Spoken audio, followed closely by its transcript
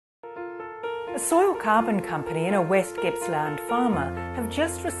A soil carbon company and a West Gippsland farmer have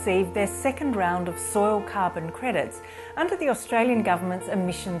just received their second round of soil carbon credits under the Australian Government's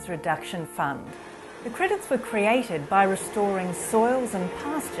Emissions Reduction Fund. The credits were created by restoring soils and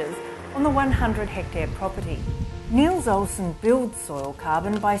pastures on the 100-hectare property. Niels Olsen builds soil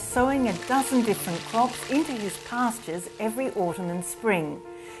carbon by sowing a dozen different crops into his pastures every autumn and spring,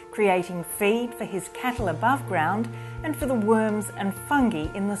 creating feed for his cattle above ground and for the worms and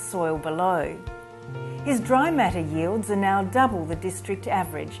fungi in the soil below. His dry matter yields are now double the district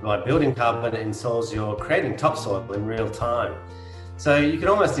average. By building carbon in soils, you're creating topsoil in real time. So you can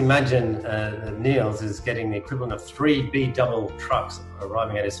almost imagine Niels is getting the equivalent of 3 B-double trucks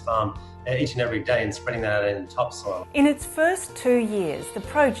arriving at his farm each and every day and spreading that out in topsoil. In its first 2 years, the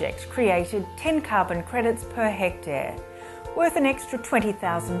project created 10 carbon credits per hectare, worth an extra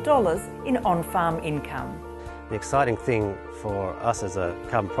 $20,000 in on-farm income. The exciting thing for us as a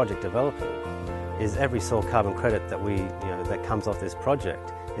carbon project developer is every soil carbon credit that comes off this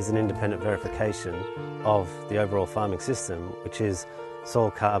project is an independent verification of the overall farming system, which is soil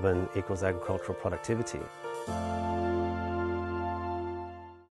carbon equals agricultural productivity.